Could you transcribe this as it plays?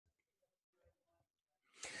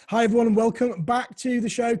Hi everyone and welcome back to the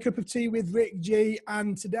show Cup of Tea with Rick G.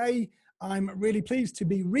 And today I'm really pleased to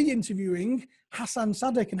be re-interviewing Hasan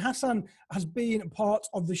Sadik. And Hasan has been part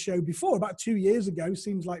of the show before, about 2 years ago,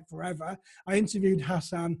 seems like forever. I interviewed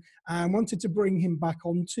Hasan and wanted to bring him back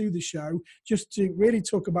onto the show just to really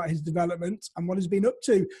talk about his development and what he's been up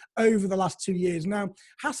to over the last 2 years. Now,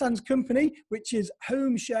 Hasan's company, which is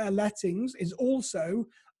Home Share Lettings, is also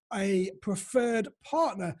a preferred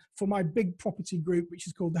partner for my big property group, which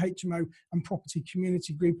is called the HMO and Property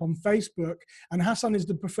Community Group on Facebook. And Hasan is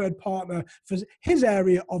the preferred partner for his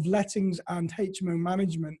area of lettings and HMO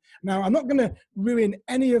management. Now, I'm not going to ruin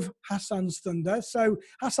any of Hasan's thunder. So,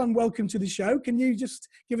 Hasan, welcome to the show. Can you just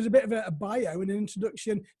give us a bit of a bio and an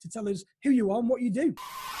introduction to tell us who you are and what you do?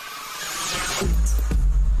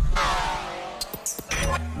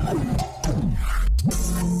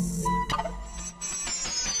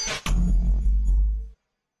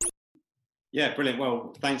 Yeah, brilliant.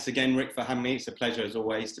 Well, thanks again, Rick, for having me. It's a pleasure, as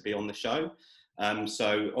always, to be on the show.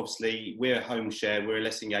 So obviously, we're Home Share. We're a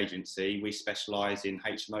letting agency. We specialise in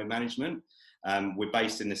HMO management. We're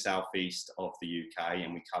based in the southeast of the UK,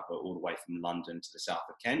 and we cover all the way from London to the south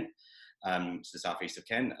of Kent, to the southeast of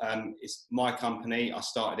Kent. It's my company. I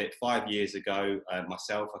started it 5 years ago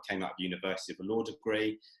myself. I came out of university with a law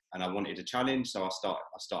degree, and I wanted a challenge. So I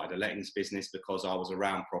started a lettings business because I was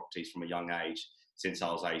around properties from a young age, since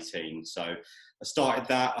I was 18. So I started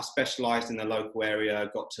that. I specialised in the local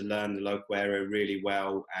area, got to learn the local area really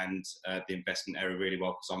well and the investment area really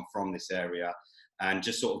well because I'm from this area, and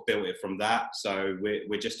just sort of built it from that. So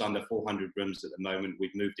we're just under 400 rooms at the moment.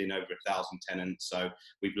 We've moved in over 1,000 tenants. So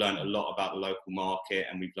we've learned a lot about the local market,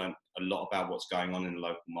 and we've learned a lot about what's going on in the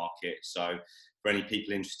local market. So for any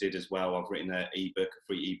people interested as well, I've written a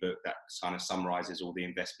free ebook that kind of summarises all the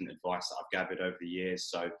investment advice that I've gathered over the years.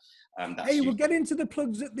 So hey, we'll get into the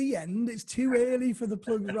plugs at the end. It's too early for the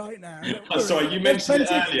plugs right now. Sorry, you mentioned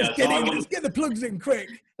it earlier. Let's get the plugs in quick.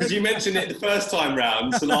 Because you mentioned it the first time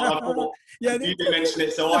round, so I thought you didn't mention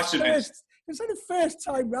it, so I should mention it. It's not the first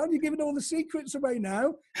time round. You're giving all the secrets away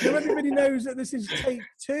now. Now everybody knows that this is take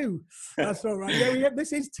two. That's all right. Yeah,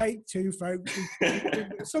 this is take two, folks.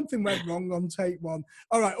 Something went wrong on take one.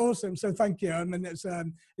 All right, awesome. So thank you. I mean, it's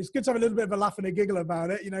good to have a little bit of a laugh and a giggle about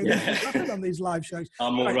it. You know, laughing on these live shows.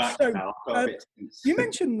 I'm all right now. You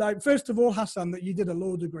mentioned, like, first of all, Hasan, that you did a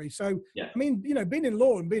law degree. So, yeah. I mean, you know, being in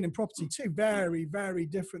law and being in property, two very, very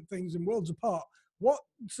different things and worlds apart. What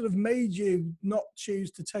sort of made you not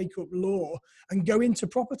choose to take up law and go into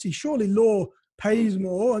property? Surely law pays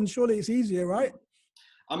more and surely it's easier, right?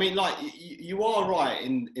 I mean, like, you are right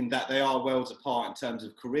in that they are worlds apart in terms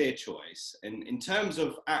of career choice. And in terms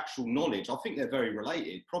of actual knowledge, I think they're very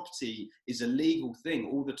related. Property is a legal thing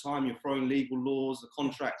all the time. You're throwing legal laws, the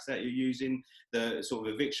contracts that you're using, the sort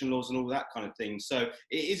of eviction laws and all that kind of thing. So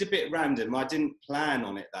it is a bit random. I didn't plan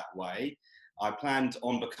on it that way. I planned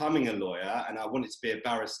on becoming a lawyer and I wanted to be a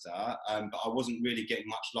barrister, but I wasn't really getting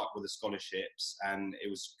much luck with the scholarships, and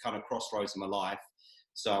it was kind of crossroads in my life.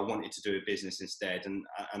 So I wanted to do a business instead. And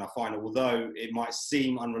I find, although it might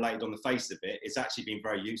seem unrelated on the face of it, it's actually been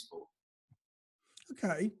very useful.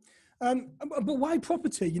 Okay. But why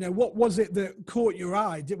property? You know, what was it that caught your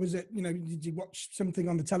eye? Did you watch something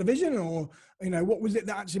on the television, or, you know, what was it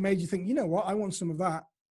that actually made you think, you know what, I want some of that?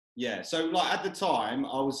 Yeah, so like at the time,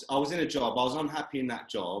 I was in a job, I was unhappy in that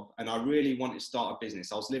job, and I really wanted to start a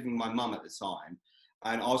business. I was living with my mum at the time,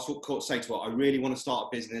 and I was sort of saying to her, I really want to start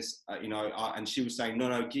a business, and she was saying,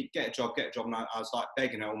 no, get a job. And I was like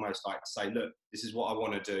begging her almost like to say, look, this is what I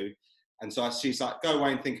want to do. And so she's like, go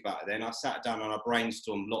away and think about it then. I sat down and I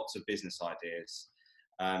brainstormed lots of business ideas.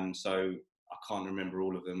 So I can't remember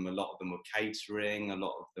all of them. A lot of them were catering, a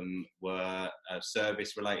lot of them were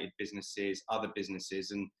service-related businesses, other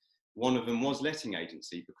businesses, and one of them was letting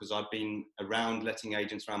agency, because I'd been around letting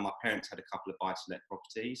agents around. My parents had a couple of buy-to-let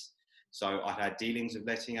properties. So I had dealings with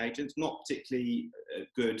letting agents, not particularly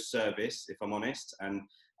good service, if I'm honest. And,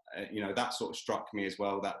 that sort of struck me as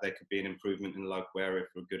well, that there could be an improvement in the local area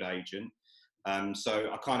for a good agent. So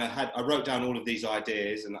I wrote down all of these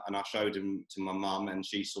ideas and I showed them to my mum, and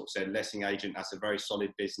she sort of said, letting agent, that's a very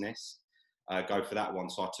solid business. Go for that one.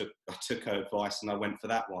 So I took her advice and I went for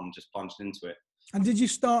that one, just plunged into it. And did you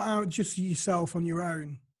start out just yourself on your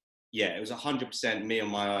own? Yeah, it was 100% me on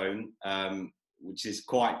my own, which is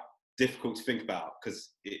quite difficult to think about because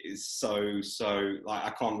it is so like, I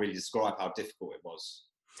can't really describe how difficult it was.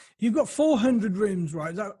 You've got 400 rooms,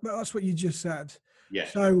 right? That's what you just said. Yeah.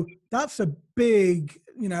 So that's a big,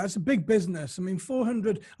 that's a big business. I mean,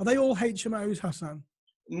 400, are they all HMOs, Hasan?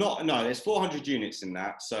 No, there's 400 units in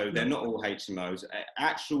that, so they're not all HMOs.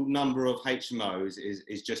 Actual number of HMOs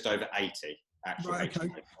is just over 80. actual Right, okay.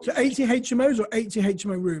 HMO So properties. 80 HMOs or 80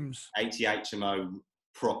 HMO rooms? 80 HMO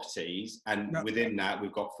properties, and Yep. within that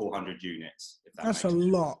we've got 400 units, if that That's a makes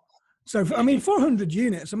sense. lot. So, I mean, 400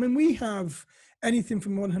 units. I mean, we have anything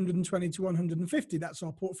from 120 to 150. That's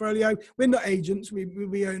our portfolio. We're not agents.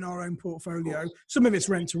 We own our own portfolio. Some of it's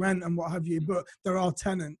rent to rent and what have you, but there are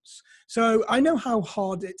tenants. So I know how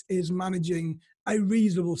hard it is managing a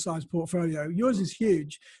reasonable sized portfolio. Yours is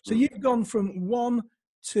huge. So you've gone from 0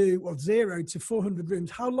 to 400 rooms.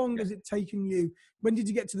 How long has it taken you? When did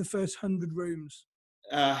you get to the first 100 rooms?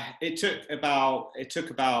 It took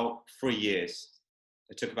about 3 years.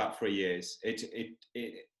 It took about 3 years.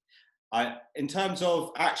 In terms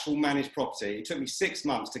of actual managed property, it took me 6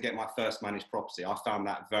 months to get my first managed property. I found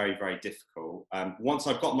that very, very difficult. Once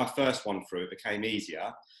I got my first one through, it became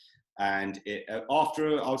easier. And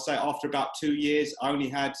after about 2 years, I only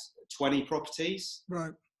had 20 properties.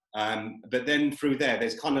 Right. But then through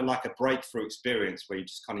there's kind of like a breakthrough experience where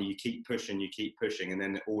you keep pushing, and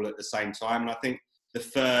then all at the same time. And I think the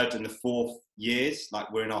third and the fourth years,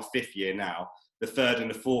 like we're in our 5th year now, the third and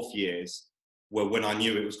the fourth years were when I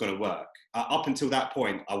knew it was going to work. Up until that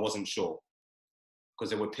point, I wasn't sure, because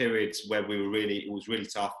there were periods where it was really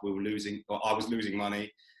tough. I was losing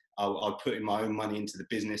money. I put in my own money into the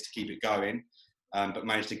business to keep it going, but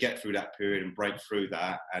managed to get through that period and break through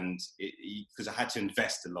that. And because I had to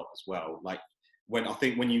invest a lot as well. Like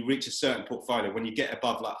when you reach a certain portfolio, when you get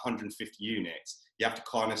above like 150 units, you have to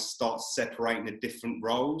kind of start separating the different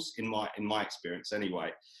roles, in my experience anyway.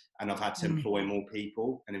 And I've had to employ more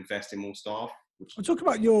people and invest in more staff. I'll talk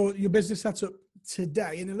about your business setup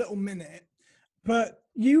today in a little minute. But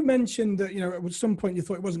you mentioned that, at some point you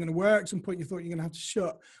thought it wasn't going to work. At some point you thought you're going to have to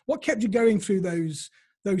shut. What kept you going through those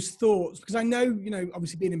thoughts? Because I know,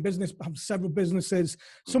 obviously being in business, have several businesses.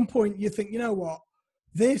 At some point you think, you know what?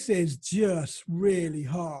 This is just really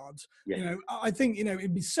hard. Yeah. I think,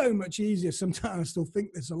 it'd be so much easier. Sometimes I still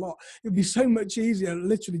think this a lot. It'd be so much easier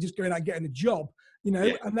literally just going out, getting a job,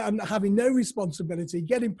 and having no responsibility,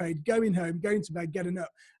 getting paid, going home, going to bed, getting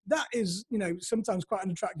up. That is, sometimes quite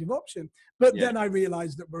an attractive option. But then I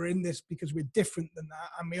realized that we're in this because we're different than that,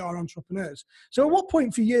 and we are entrepreneurs. So at what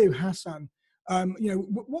point for you, Hasan,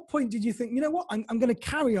 what point did you think, you know what, I'm going to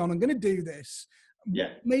carry on, I'm going to do this?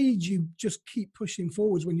 What made you just keep pushing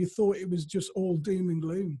forwards when you thought it was just all doom and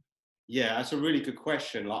gloom? Yeah, that's a really good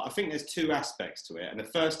question. Like, I think there's 2 aspects to it. And the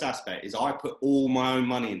first aspect is I put all my own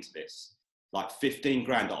money into this, like 15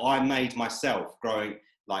 grand that I made myself growing,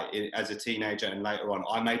 as a teenager, and later on,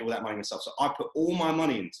 I made all that money myself. So I put all my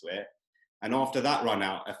money into it. And after that run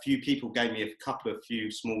out, a few people gave me a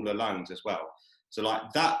few smaller loans as well. So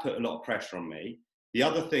that put a lot of pressure on me. The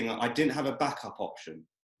other thing, I didn't have a backup option.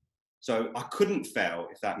 So I couldn't fail,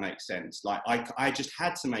 if that makes sense. I just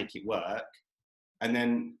had to make it work. And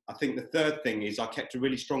then I think the third thing is I kept a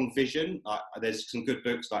really strong vision. There's some good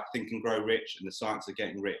books like Think and Grow Rich and The Science of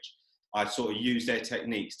Getting Rich. I sort of use their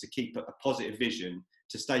techniques to keep a positive vision,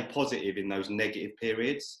 to stay positive in those negative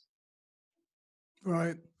periods.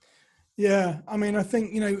 Right. Yeah. I mean, I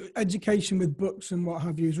think, education with books and what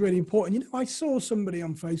have you is really important. I saw somebody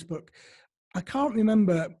on Facebook, I can't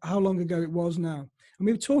remember how long ago it was now, and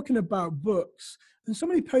we were talking about books, and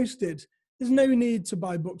somebody posted, there's no need to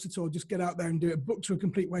buy books at all. Just get out there and do it. Books are a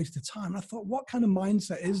complete waste of time. And I thought, what kind of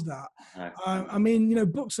mindset is that? I mean,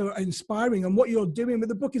 books are inspiring, and what you're doing with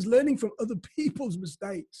the book is learning from other people's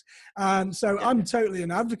mistakes. So I'm totally an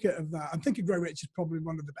advocate of that. I think Grow Rich is probably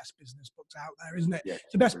one of the best business books out there, isn't it? Yeah,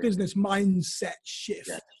 it's the best business mindset shift.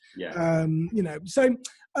 Yeah. So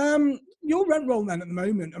your rent roll then at the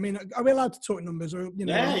moment, I mean, are we allowed to talk numbers? Or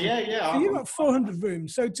Yeah. So you've got 400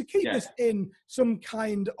 rooms. So to keep this in some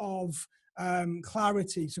kind of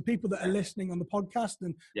clarity, so people that are listening on the podcast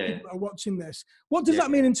and people that are watching this, what does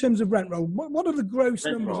that mean in terms of rent roll? What are the gross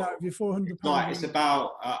numbers out of your 400? It's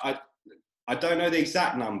about I don't know the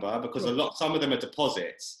exact number, because some of them are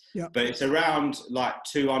deposits, but it's around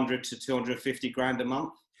 200 to 250 grand a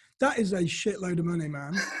month. That is a shitload of money,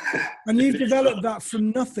 man. And you've developed that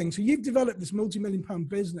from nothing. So you've developed this multi-million-pound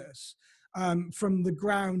business from the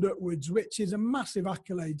ground upwards, which is a massive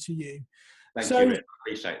accolade to you. Thank you. I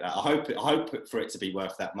appreciate that. I hope for it to be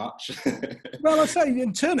worth that much. Well, I say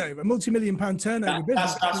in turnover, multi-million-pound turnover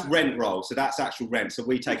business. That's rent roll. So that's actual rent. So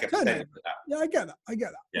we take a percentage of that. Yeah, I get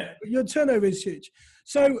that. Yeah. But your turnover is huge.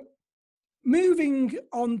 So moving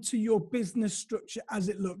on to your business structure as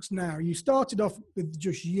it looks now, you started off with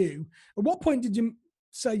just you. At what point did you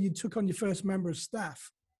say you took on your first member of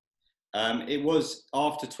staff? It was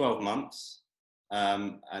after 12 months.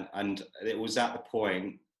 And it was at the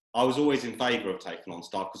point, I was always in favour of taking on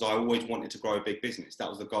staff because I always wanted to grow a big business. That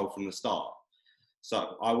was the goal from the start.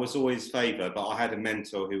 So I was always favoured, but I had a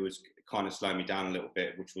mentor who was kind of slowing me down a little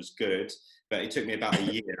bit, which was good. But it took me about a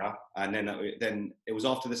year, and then it was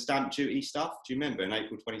after the stamp duty stuff. Do you remember in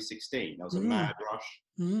April 2016? There was a mad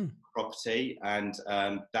rush property, and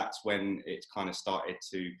that's when it kind of started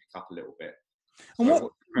to pick up a little bit. And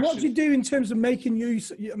what do you do in terms of making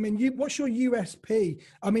use? I mean, what's your USP?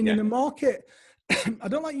 I mean, in the market, I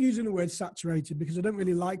don't like using the word saturated because I don't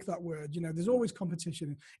really like that word. You know, there's always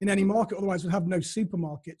competition in any market. Otherwise, we'd have no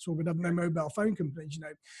supermarkets or we'd have no mobile phone companies, you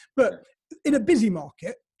know. But in a busy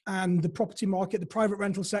market and the property market, the private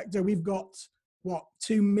rental sector, we've got,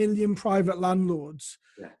 2 million private landlords.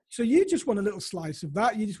 Yeah. So you just want a little slice of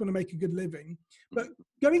that. You just want to make a good living. But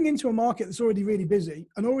going into a market that's already really busy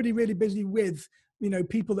and already really busy with, you know,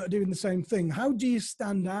 people that are doing the same thing, how do you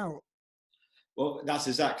stand out? Well, that's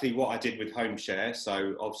exactly what I did with HomeShare.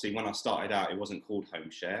 So obviously when I started out, it wasn't called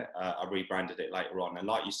HomeShare. I rebranded it later on. And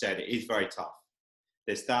like you said, it is very tough.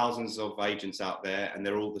 There's thousands of agents out there and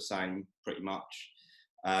they're all the same pretty much.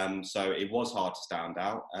 So it was hard to stand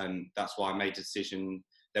out. And that's why I made a decision.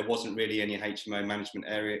 There wasn't really any HMO management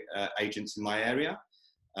area agents in my area.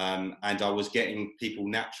 And I was getting people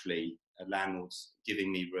naturally, landlords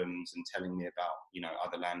giving me rooms and telling me about, you know,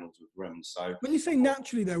 other landlords with rooms. So when you say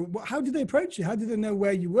naturally though, how did they approach you? How did they know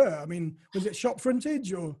where you were? I mean, was it shop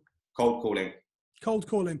frontage or cold calling? Cold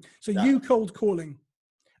calling. So you cold calling,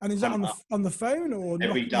 and is that on the phone or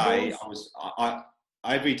every day?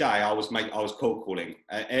 Every day I was cold calling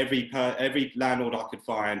every landlord I could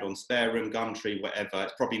find on Spare Room, Gumtree, whatever.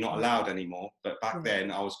 It's probably not allowed anymore, but back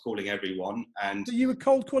then I was calling everyone. And so you were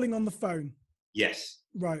cold calling on the phone? Yes.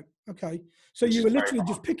 Right. Okay. So you were literally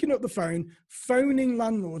just picking up the phone, phoning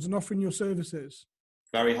landlords and offering your services.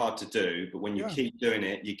 Very hard to do, but when you keep doing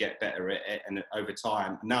it, you get better at it. And over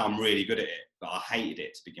time, now I'm really good at it, but I hated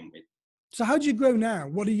it to begin with. So how do you grow now?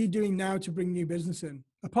 What are you doing now to bring new business in,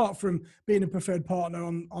 apart from being a preferred partner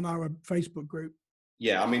on our Facebook group?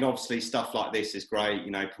 Yeah, I mean, obviously stuff like this is great, you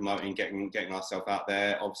know, promoting, getting ourselves out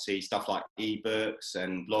there. Obviously stuff like ebooks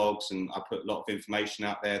and blogs, and I put a lot of information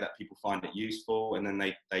out there that people find it useful, and then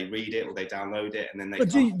they read it or they download it, and then they. But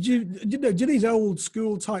do these old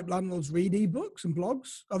school type landlords read ebooks and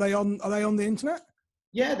blogs? Are they on the internet?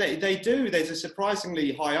 Yeah, they do. There's a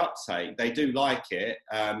surprisingly high uptake. They do like it.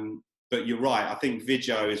 But you're right. I think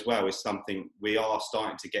video as well is something we are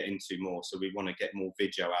starting to get into more. So we want to get more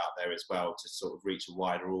video out there as well to sort of reach a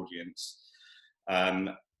wider audience. And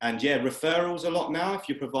yeah, referrals a lot now. If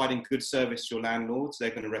you're providing good service to your landlords, they're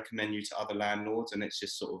going to recommend you to other landlords, and it's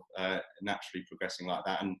just sort of naturally progressing like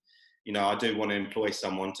that. And you know, I do want to employ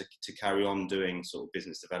someone to carry on doing sort of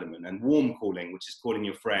business development and warm calling, which is calling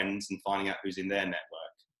your friends and finding out who's in their network.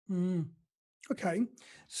 Mm. Okay,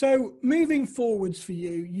 so moving forwards for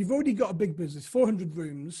you, you've already got a big business, 400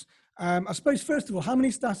 rooms. I suppose first of all, how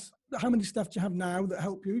many staff do you have now that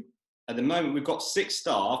help you? At the moment, we've got 6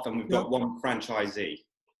 staff and we've got 1 franchisee.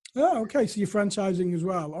 Oh, okay. So you're franchising as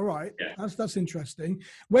well. All right. Yeah. That's interesting.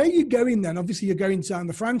 Where are you going then? Obviously, you're going down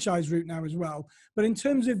the franchise route now as well. But in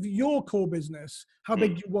terms of your core business, how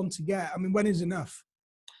big do you want to get? I mean, when is enough?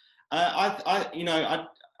 I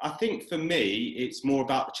think for me, it's more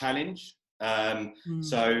about the challenge.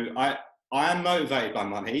 So I am motivated by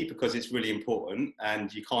money because it's really important,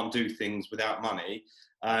 and you can't do things without money.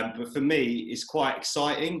 But for me, it's quite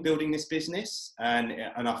exciting building this business, and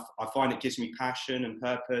I find it gives me passion and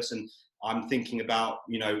purpose. And I'm thinking about,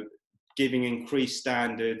 you know, giving increased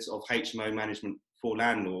standards of HMO management for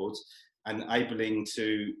landlords and enabling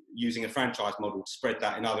to using a franchise model to spread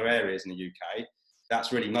that in other areas in the UK.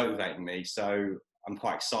 That's really motivating me. So I'm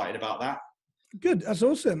quite excited about that. Good. That's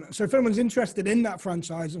awesome. So if anyone's interested in that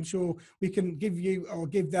franchise, I'm sure we can give you or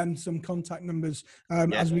give them some contact numbers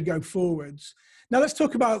as we go forwards. Now let's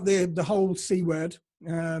talk about the whole C word,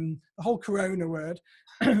 the whole Corona word.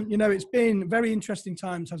 You know, it's been very interesting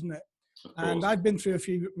times, hasn't it? And I've been through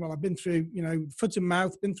I've been through, you know, foot and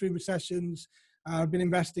mouth, been through recessions. I've been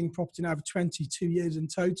investing in property now for 22 years in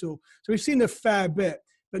total. So we've seen a fair bit,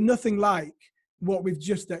 but nothing like what we've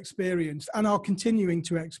just experienced and are continuing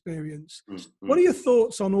to experience. Mm-hmm. What are your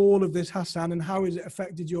thoughts on all of this, Hasan, and how has it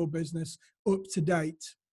affected your business up to date?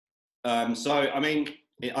 So, I mean,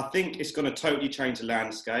 I think it's going to totally change the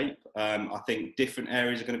landscape. I think different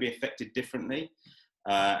areas are going to be affected differently.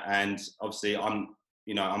 And obviously I'm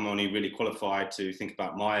only really qualified to think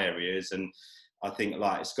about my areas, and I think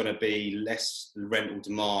like it's going to be less rental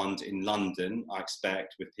demand in London, I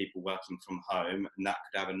expect, with people working from home, and that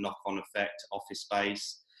could have a knock-on effect to office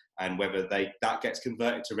space, and whether that gets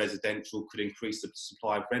converted to residential could increase the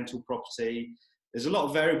supply of rental property. There's a lot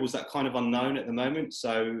of variables that are kind of unknown at the moment.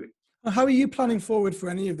 So How are you planning forward for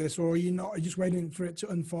any of this, or are you not? Are you just waiting for it to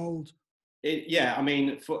unfold? Yeah, I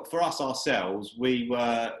mean, for us ourselves, we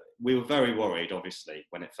were very worried, obviously,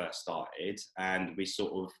 when it first started, and we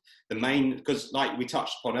sort of because like we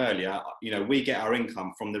touched upon earlier, we get our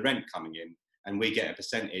income from the rent coming in, and we get a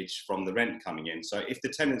percentage from the rent coming in. So if the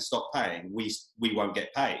tenants stop paying, we won't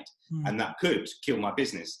get paid, and that could kill my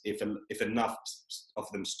business if enough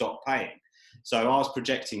of them stop paying. So I was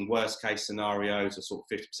projecting worst case scenarios of sort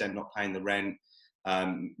of 50% not paying the rent,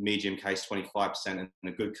 medium case 25%, and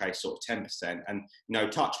a good case sort of 10%.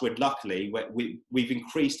 And touch wood, luckily we've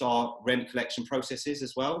increased our rent collection processes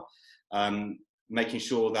as well, making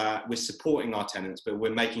sure that we're supporting our tenants, but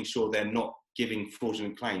we're making sure they're not giving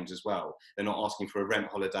fraudulent claims as well. They're not asking for a rent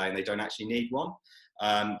holiday and they don't actually need one.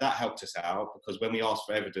 That helped us out, because when we asked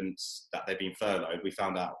for evidence that they've been furloughed, we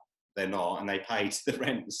found out they're not, and they paid the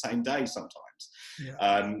rent the same day sometimes.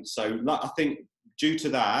 Yeah. So I think due to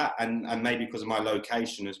that, and maybe because of my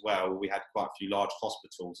location as well, we had quite a few large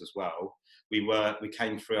hospitals as well. We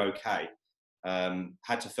came through okay.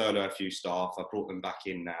 Had to furlough a few staff. I brought them back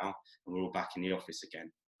in now, and we're all back in the office again.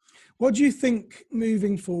 What do you think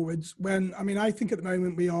moving forwards? I think at the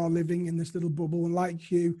moment we are living in this little bubble, and like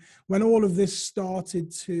you, when all of this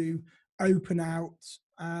started to open out,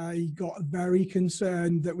 I got very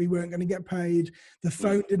concerned that we weren't going to get paid. The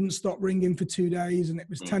phone didn't stop ringing for 2 days, and it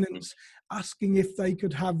was tenants asking if they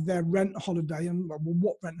could have their rent holiday. And well,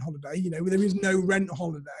 what rent holiday? There is no rent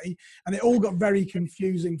holiday, and it all got very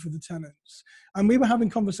confusing for the tenants. And we were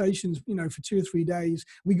having conversations, for 2 or 3 days.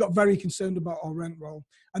 We got very concerned about our rent roll,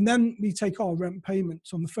 and then we take our rent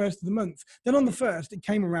payments on the 1st of the month. Then on the 1st, it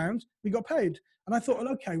came around, we got paid. And I thought,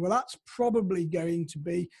 well, okay, well, that's probably going to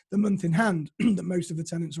be the month in hand that most of the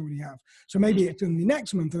tenants already have. So maybe it's going to be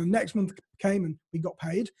next month, and then next month came and we got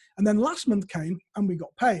paid. And then last month came and we got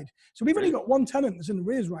paid. So we've only got one tenant that's in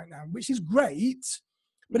arrears right now, which is great.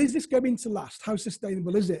 But is this going to last? How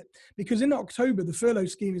sustainable is it? Because in October, the furlough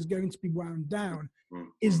scheme is going to be wound down.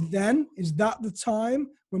 Is that the time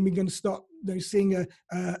when we're going to start seeing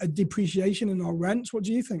a depreciation in our rents? What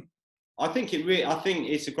do you think? I think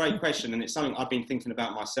it's a great question, and it's something I've been thinking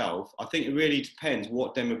about myself. I think it really depends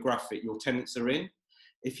what demographic your tenants are in.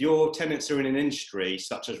 If your tenants are in an industry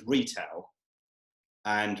such as retail,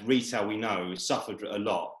 and retail we know suffered a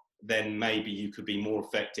lot, then maybe you could be more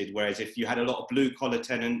affected. Whereas if you had a lot of blue collar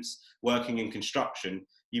tenants working in construction,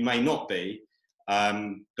 you may not be.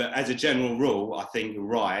 But as a general rule, I think you're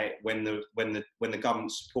right. When the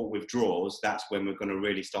government support withdraws, that's when we're going to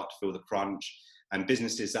really start to feel the crunch. And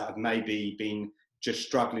businesses that have maybe been just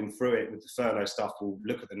struggling through it with the furlough stuff will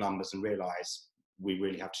look at the numbers and realise we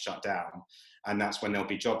really have to shut down. And that's when there'll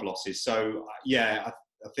be job losses. So, yeah,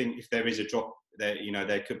 I think if there is a drop,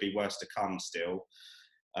 there could be worse to come still.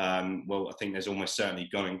 Well, I think there's almost certainly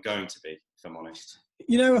going to be, if I'm honest.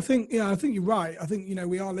 I think you're right. I think,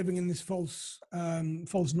 we are living in this false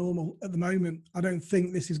normal at the moment. I don't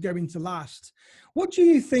think this is going to last. What do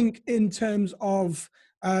you think in terms of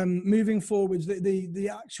moving forwards,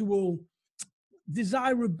 the actual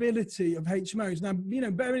desirability of HMOs? Now,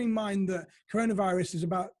 bearing in mind that coronavirus is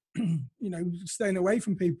about, staying away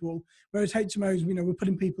from people, whereas HMOs, we're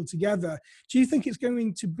putting people together. Do you think it's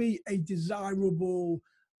going to be a desirable,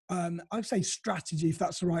 I'd say strategy, if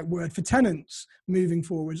that's the right word, for tenants moving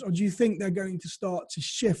forwards? Or do you think they're going to start to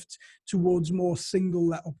shift towards more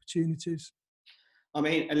single-let opportunities? I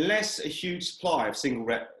mean, unless a huge supply of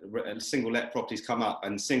single-let properties come up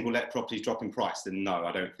and single-let properties drop in price, then no,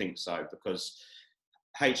 I don't think so, because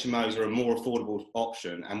HMOs are a more affordable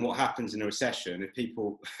option. And what happens in a recession, if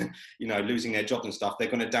people, losing their job and stuff, they're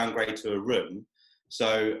going to downgrade to a room.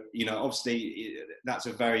 So, obviously, that's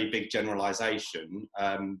a very big generalisation.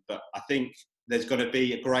 But I think there's going to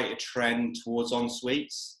be a greater trend towards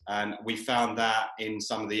en-suites. And we found that in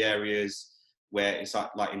some of the areas where it's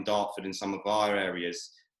like in Dartford, in some of our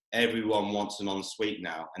areas, everyone wants an en-suite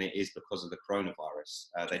now, and it is because of the coronavirus.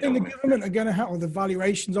 The government are going to have, or the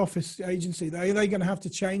valuations office agency, they're going to have to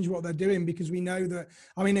change what they're doing, because we know that,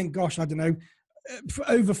 I don't know, for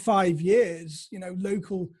over 5 years,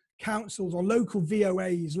 local councils or local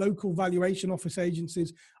VOAs, local valuation office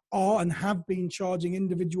agencies are and have been charging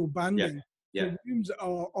individual banding for rooms that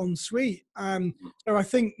are en-suite. So I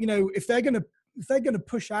think, if they're going to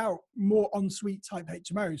push out more en-suite type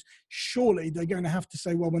HMOs, surely they're going to have to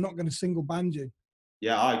say, well, we're not going to single band you.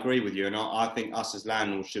 Yeah, I agree with you. And I think us as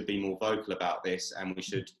landlords should be more vocal about this, and we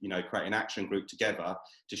should, create an action group together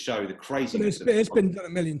to show the craziness. It's been done a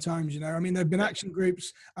million times, there have been action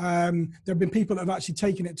groups. There have been people that have actually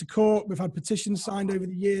taken it to court. We've had petitions signed over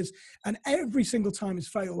the years, and every single time it's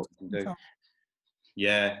failed.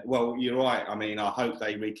 Yeah, well, you're right. I mean, I hope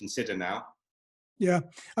they reconsider now. Yeah,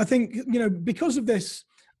 I think, because of this,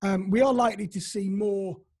 we are likely to see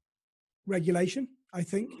more regulation, I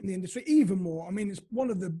think, in the industry, even more. I mean, it's one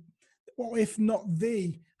of the, well, if not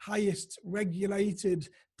the highest regulated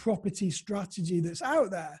property strategy that's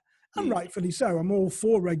out there, and Mm. rightfully so. I'm all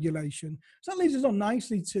for regulation. So that leads us on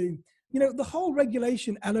nicely to, the whole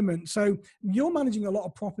regulation element. So you're managing a lot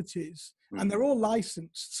of properties and Mm. they're all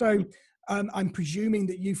licensed. So I'm presuming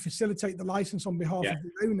that you facilitate the license on behalf Yeah, of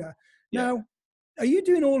the owner. yeah. Now, are you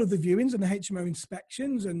doing all of the viewings and the HMO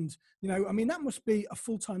inspections? And, I mean, that must be a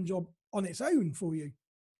full-time job on its own for you.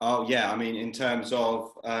 Oh yeah, I mean, in terms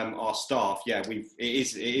of our staff, yeah, it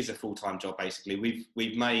is a full-time job basically.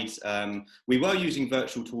 We've made we were using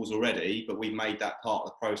virtual tools already, but we've made that part of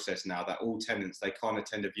the process now that all tenants, they can't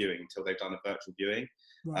attend a viewing until they've done a virtual viewing.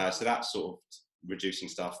 Right. So that's sort of reducing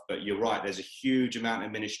stuff. But you're right, there's a huge amount of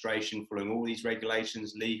administration following all these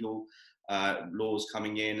regulations, legal laws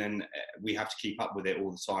coming in, and we have to keep up with it all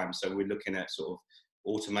the time. So we're looking at sort of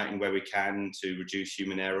automating where we can to reduce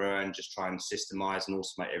human error and just try and systemize and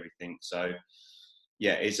automate everything. So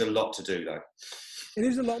yeah, it's a lot to do though. It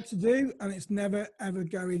is a lot to do, and it's never, ever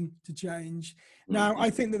going to change. Now, Mm-hmm. I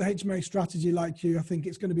think that the HMO strategy, like you, I think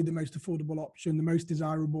it's going to be the most affordable option, the most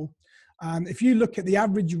desirable. If you look at the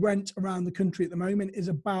average rent around the country at the moment is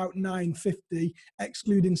about $950,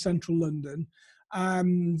 excluding central London.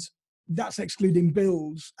 And that's excluding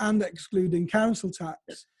bills and excluding council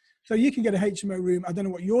tax. So you can get a HMO room. I don't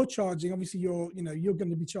know what you're charging. Obviously, you're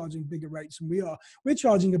going to be charging bigger rates than we are. We're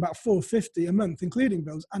charging about $450 a month, including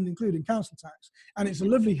bills and including council tax. And it's a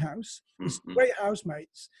lovely house. It's great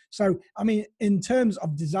housemates. So, I mean, in terms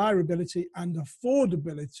of desirability and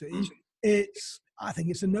affordability, I think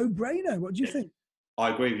it's a no-brainer. What do you think? I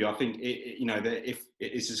agree with you. I think that if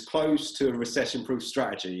it's as close to a recession-proof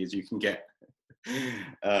strategy as you can get.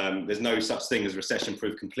 There's no such thing as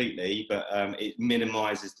recession-proof completely, but it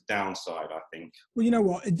minimises the downside, I think. Well, you know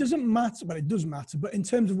what? It doesn't matter, but it does matter. But in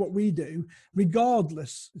terms of what we do,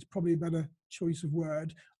 regardless, it's probably a better choice of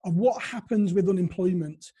word, of what happens with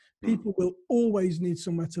unemployment, people will always need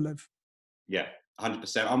somewhere to live. Yeah,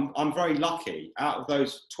 100%. I'm very lucky. Out of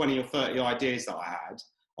those 20 or 30 ideas that I had,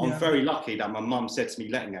 I'm very lucky that my mum said to me,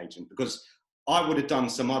 letting agent, because I would have done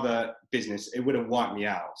some other business. It would have wiped me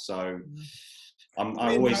out. So I'm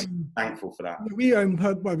always thankful for that. We own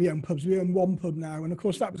pubs. We own one pub now. And of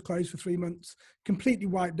course, that was closed for 3 months, completely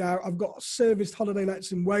wiped out. I've got serviced holiday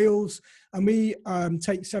lets in Wales, and we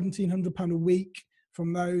take £1,700 a week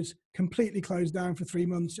from those, completely closed down for 3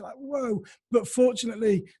 months. You're like, whoa. But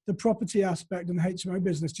fortunately, the property aspect and the HMO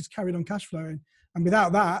business just carried on cash flowing. And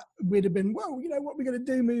without that, we'd have been, well, what we're going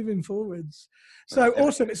to do moving forwards. So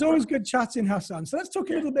awesome. It's always good chatting, Hasan. So let's talk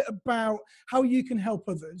a little bit about how you can help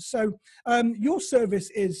others. So your service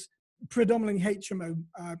is predominantly HMO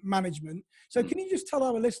management. So can you just tell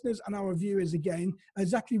our listeners and our viewers again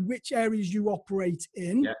exactly which areas you operate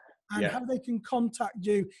in and how they can contact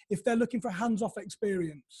you if they're looking for hands-off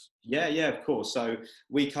experience? Yeah, of course. So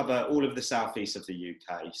we cover all of the southeast of the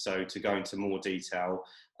UK. So to go into more detail,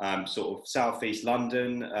 sort of southeast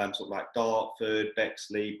London, sort of like Dartford,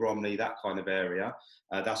 Bexley, Bromley, that kind of area.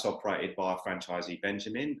 That's operated by our franchisee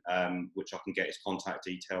Benjamin, which I can get his contact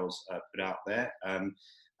details put out there.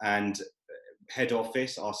 And head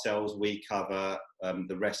office ourselves, we cover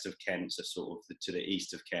the rest of Kent, so sort of to the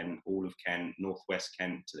east of Kent, all of Kent, northwest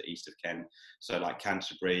Kent to the east of Kent. So like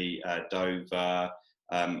Canterbury, Dover,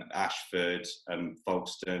 Ashford,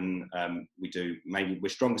 Folkestone. We're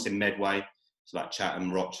strongest in Medway, so like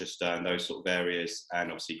Chatham, Rochester, and those sort of areas,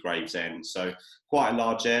 and obviously Gravesend. So quite a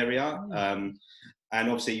large area. And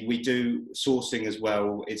obviously we do sourcing as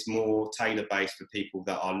well. It's more tailor-based for people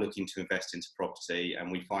that are looking to invest into property, and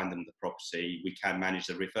we find them the property. We can manage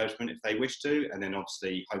the refurbishment if they wish to, and then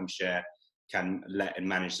obviously HomeShare can let and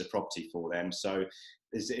manage the property for them. So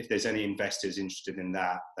if there's any investors interested in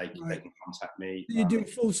that, they can contact me. You do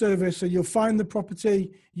full service, so you'll find the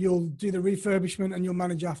property, you'll do the refurbishment, and you'll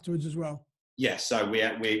manage afterwards as well. Yes, so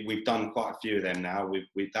we've done quite a few of them now.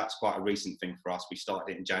 That's quite a recent thing for us. We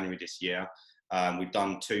started it in January this year. We've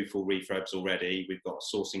done 2 full refurbs already. We've got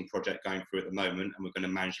a sourcing project going through at the moment, and we're going to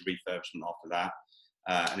manage the refurbishment after that.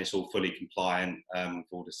 And it's all fully compliant with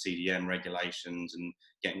all the CDM regulations and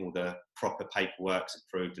getting all the proper paperwork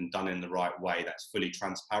approved and done in the right way. That's fully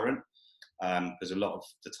transparent. Because a lot of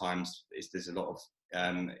the times there's a lot of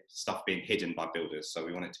stuff being hidden by builders, so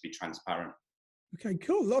we want it to be transparent. Okay,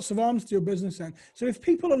 cool. Lots of arms to your business then. So if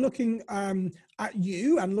people are looking at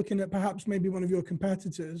you and looking at perhaps maybe one of your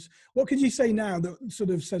competitors, what could you say now that sort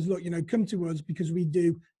of says, look, come to us because we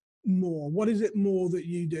do more? What is it more that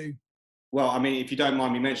you do? Well, I mean, if you don't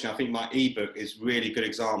mind me mentioning, I think my ebook is a really good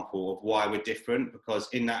example of why we're different, because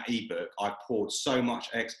in that ebook, I've poured so much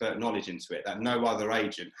expert knowledge into it that no other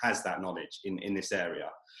agent has that knowledge in this area.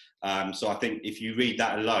 So I think if you read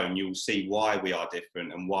that alone, you'll see why we are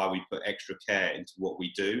different and why we put extra care into what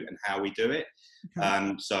we do and how we do it.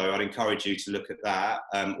 Okay. So I'd encourage you to look at that.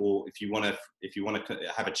 Or if you want to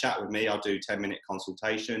have a chat with me, I'll do 10-minute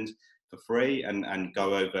consultations for free and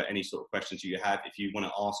go over any sort of questions you have. If you want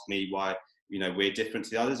to ask me why we're different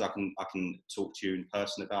to the others, I can talk to you in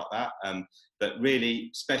person about that. But really,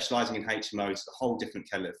 specialising in HMO is a whole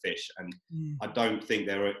different kettle of fish, and I don't think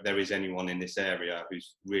there is anyone in this area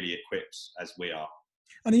who's really equipped as we are.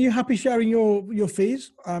 And are you happy sharing your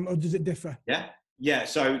fees, or does it differ? Yeah.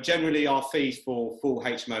 So generally, our fees for full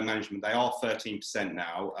HMO management, they are 13%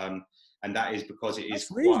 now. And that is because it is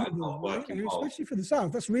quite a lot of work involved. Especially for the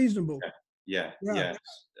South, that's reasonable. Yeah.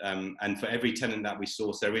 And for every tenant that we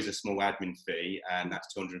source, there is a small admin fee, and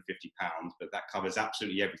that's £250, but that covers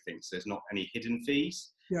absolutely everything. So there's not any hidden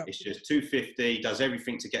fees. Yeah. It's just £250, does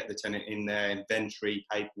everything to get the tenant in there: inventory,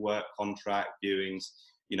 paperwork, contract, viewings,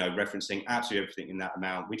 referencing, absolutely everything in that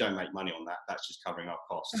amount. We don't make money on that. That's just covering our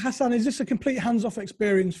costs. Hasan, is this a complete hands-off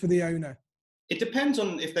experience for the owner? It depends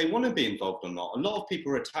on if they want to be involved or not. A lot of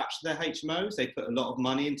people are attached to their HMOs. They put a lot of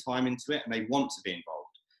money and time into it, and they want to be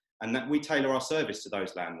involved. And that we tailor our service to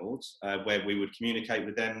those landlords, where we would communicate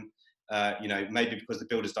with them. Maybe because the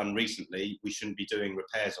builder's done recently, we shouldn't be doing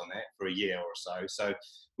repairs on it for a year or so. So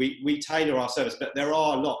we tailor our service, but there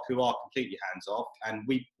are a lot who are completely hands off, and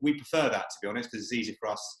we prefer that, to be honest, because it's easy for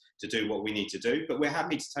us to do what we need to do. But we're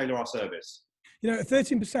happy to tailor our service.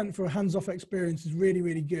 13% for a hands-off experience is really,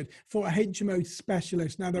 really good for a HMO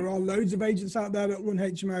specialist. Now, there are loads of agents out there that run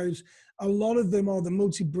HMOs. A lot of them are the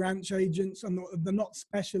multi-branch agents, and they're not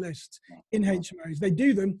specialists in HMOs. They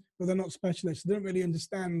do them, but they're not specialists. They don't really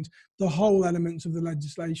understand the whole elements of the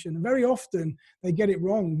legislation. And very often, they get it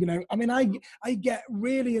wrong. I get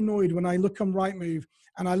really annoyed when I look on Rightmove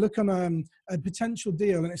and I look on a potential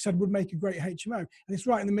deal, and it said would make a great HMO, and it's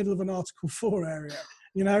right in the middle of an Article 4 area.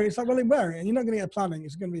 It's like, well, where? And you're not going to get planning.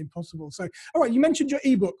 It's going to be impossible. So, all right, you mentioned your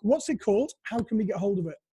ebook. What's it called? How can we get hold of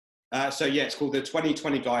it? It's called the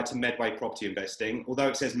 2020 Guide to Medway Property Investing. Although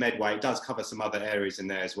it says Medway, it does cover some other areas in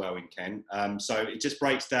there as well in Kent. So it just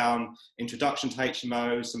breaks down introduction to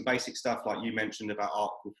HMOs, some basic stuff like you mentioned about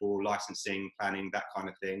Article 4, licensing, planning, that kind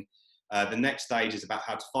of thing. The next stage is about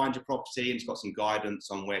how to find your property, and it's got some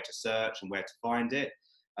guidance on where to search and where to find it.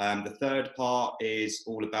 The third part is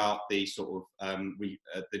all about the sort of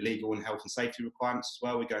the legal and health and safety requirements as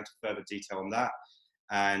well. We go into further detail on that,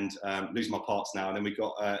 and losing my parts now. And then we've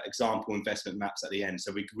got example investment maps at the end.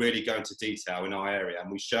 So we really go into detail in our area,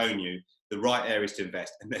 and we've shown you the right areas to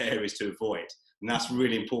invest and the areas to avoid. And that's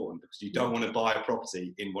really important, because you don't want to buy a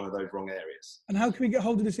property in one of those wrong areas. And how can we get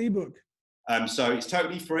hold of this ebook? So it's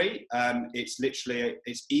totally free.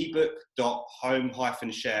 It's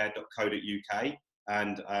ebook.home-share.co.uk.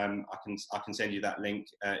 And I can send you that link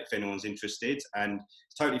if anyone's interested, and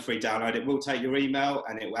it's totally free download. It will take your email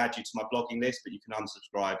and it will add you to my blogging list, but you can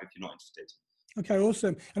unsubscribe if you're not interested. Okay,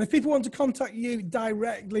 awesome. And if people want to contact you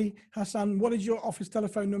directly, Hasan, what is your office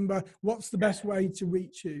telephone number? What's the best way to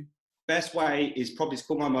reach you? Best way is probably to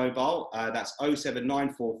call my mobile. That's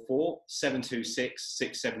 07944 726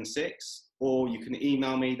 676, or you can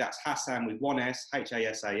email me. That's Hasan with one S,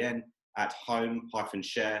 Hasan at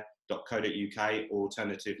home-share.co.uk, or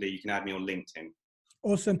alternatively, you can add me on LinkedIn.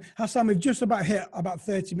 Awesome. Hasan, we've just about hit about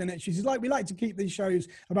 30 minutes. We like to keep these shows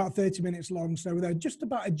about 30 minutes long. So they're just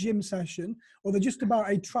about a gym session, or they're just about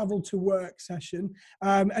a travel to work session.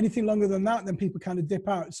 Anything longer than that, then people kind of dip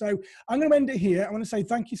out. So I'm going to end it here. I want to say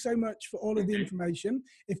thank you so much for all of the information.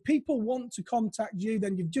 If people want to contact you,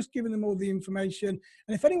 then you've just given them all the information.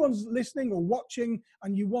 And if anyone's listening or watching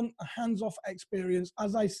and you want a hands-off experience,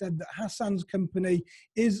 as I said, that Hasan's company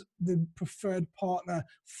is the preferred partner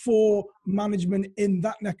for management in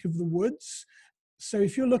that neck of the woods. So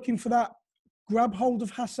if you're looking for that, grab hold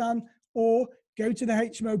of Hasan, or go to the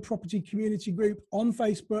HMO Property Community Group on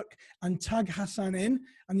Facebook and tag Hasan in,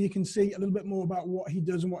 and you can see a little bit more about what he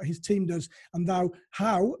does and what his team does, and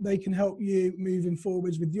how they can help you moving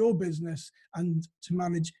forwards with your business and to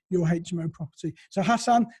manage your HMO property. So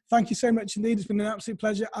Hasan, thank you so much indeed. It's been an absolute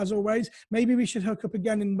pleasure as always. Maybe we should hook up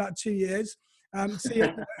again in about 2 years. See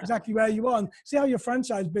exactly where you are, and see how your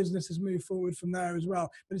franchise business has moved forward from there as well.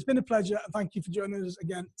 But it's been a pleasure, and thank you for joining us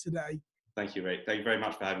again today. Thank you, Rick. Thank you very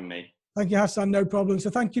much for having me. Thank you, Hasan. No problem. So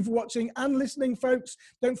thank you for watching and listening, folks.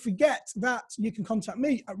 Don't forget that you can contact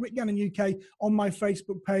me at Rick Gannon UK on my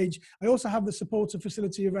Facebook page. I also have the supporter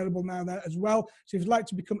facility available now there as well. So if you'd like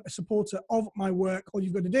to become a supporter of my work, all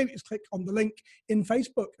you've got to do is click on the link in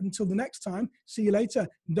Facebook. Until the next time, see you later.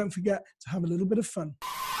 And don't forget to have a little bit of fun.